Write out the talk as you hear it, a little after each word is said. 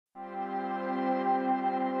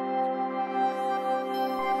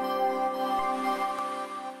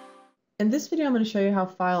In this video, I'm going to show you how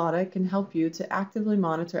FileAudit can help you to actively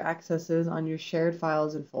monitor accesses on your shared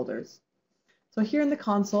files and folders. So here in the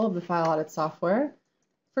console of the FileAudit software,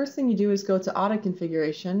 first thing you do is go to Audit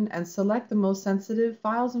Configuration and select the most sensitive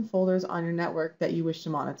files and folders on your network that you wish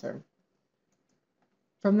to monitor.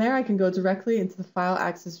 From there, I can go directly into the File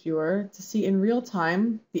Access Viewer to see in real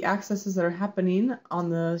time the accesses that are happening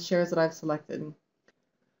on the shares that I've selected.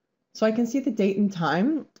 So I can see the date and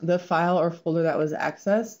time, the file or folder that was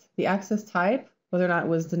accessed, the access type, whether or not it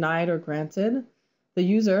was denied or granted, the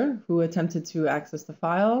user who attempted to access the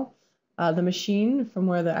file, the machine from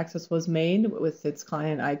where the access was made with its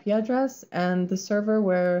client IP address, and the server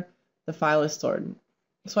where the file is stored.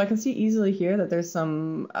 So I can see easily here that there's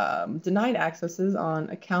some denied accesses on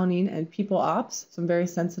accounting and people ops, some very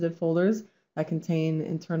sensitive folders that contain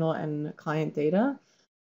internal and client data.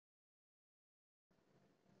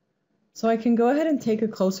 So I can go ahead and take a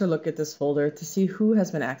closer look at this folder to see who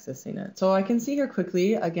has been accessing it. So I can see here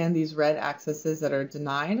quickly, again, these red accesses that are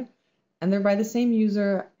denied, and they're by the same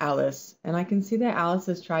user, Alice. And I can see that Alice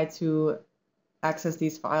has tried to access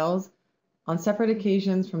these files on separate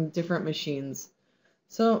occasions from different machines.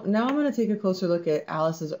 So now I'm going to take a closer look at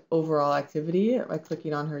Alice's overall activity by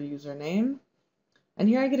clicking on her username. And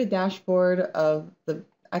here I get a dashboard of the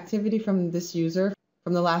activity from this user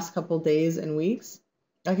from the last couple days and weeks.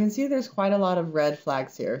 I can see there's quite a lot of red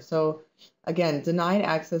flags here. So again, denied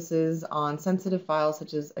accesses on sensitive files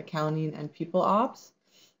such as accounting and people ops.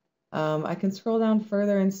 I can scroll down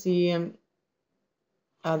further and see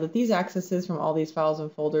that these accesses from all these files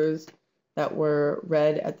and folders that were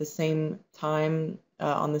read at the same time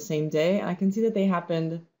on the same day, and I can see that they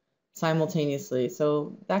happened simultaneously.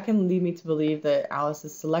 So that can lead me to believe that Alice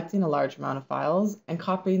is selecting a large amount of files and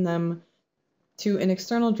copying them to an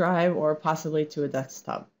external drive or possibly to a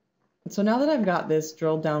desktop. So now that I've got this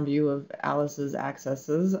drilled down view of Alice's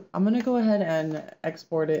accesses, I'm going to go ahead and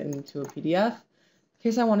export it into a PDF in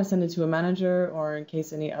case I want to send it to a manager or in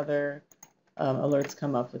case any other alerts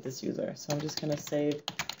come up with this user. So I'm just going to save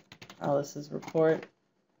Alice's report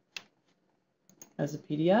as a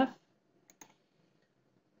PDF.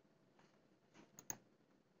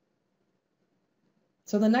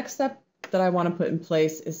 So the next step that I want to put in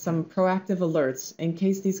place is some proactive alerts in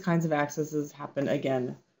case these kinds of accesses happen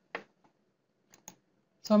again.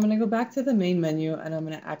 So I'm going to go back to the main menu and I'm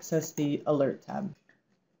going to access the Alert tab.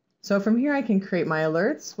 So from here I can create my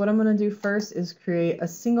alerts. What I'm going to do first is create a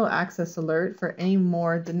single access alert for any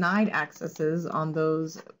more denied accesses on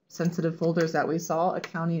those sensitive folders that we saw,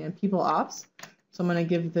 accounting and people ops. So I'm going to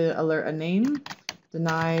give the alert a name,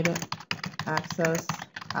 denied access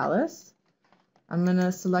Alice. I'm going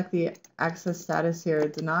to select the access status here,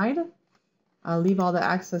 denied. I'll leave all the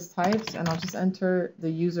access types and I'll just enter the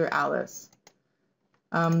user Alice.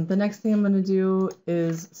 The next thing I'm going to do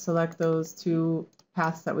is select those two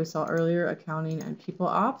paths that we saw earlier, accounting and people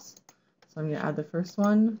ops. So I'm going to add the first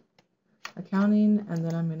one, accounting, and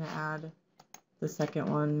then I'm going to add the second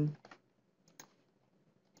one,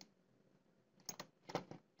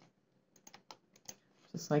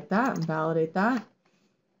 just like that, and validate that.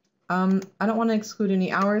 I don't want to exclude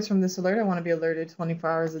any hours from this alert. I want to be alerted 24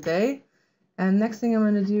 hours a day. And next thing I'm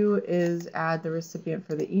going to do is add the recipient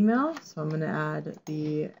for the email. So I'm going to add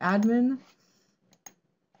the admin.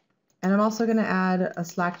 And I'm also going to add a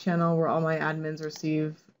Slack channel where all my admins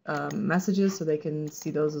receive messages so they can see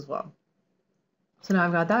those as well. So now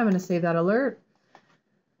I've got that. I'm going to save that alert.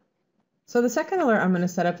 So the second alert I'm going to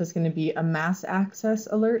set up is going to be a mass access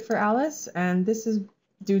alert for Alice. And this is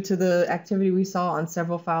due to the activity we saw on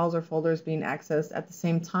several files or folders being accessed at the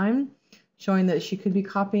same time, showing that she could be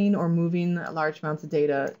copying or moving large amounts of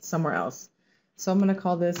data somewhere else. So I'm going to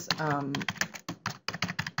call this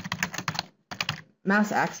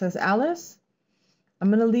Mass Access Alice. I'm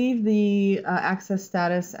going to leave the access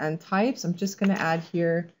status and types. I'm just going to add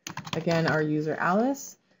here, again, our user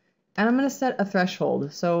Alice. And I'm going to set a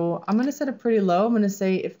threshold. So I'm going to set it pretty low. I'm going to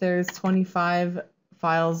say if there's 25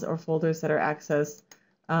 files or folders that are accessed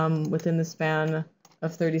within the span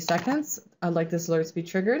of 30 seconds, I'd like this alert to be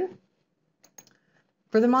triggered.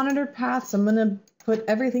 For the monitored paths, I'm going to put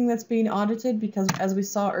everything that's being audited because as we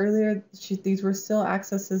saw earlier, these were still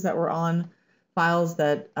accesses that were on files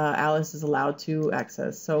that Alice is allowed to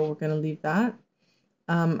access. So we're going to leave that.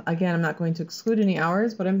 Again, I'm not going to exclude any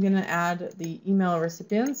hours, but I'm going to add the email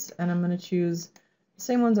recipients and I'm going to choose the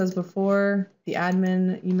same ones as before, the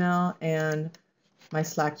admin email and my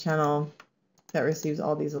Slack channel that receives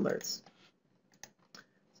all these alerts.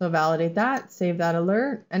 So validate that, save that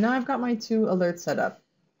alert, and now I've got my two alerts set up.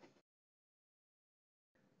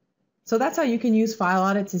 So that's how you can use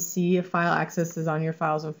FileAudit to see if file access is on your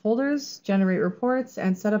files and folders, generate reports,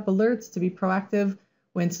 and set up alerts to be proactive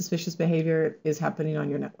when suspicious behavior is happening on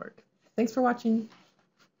your network. Thanks for watching.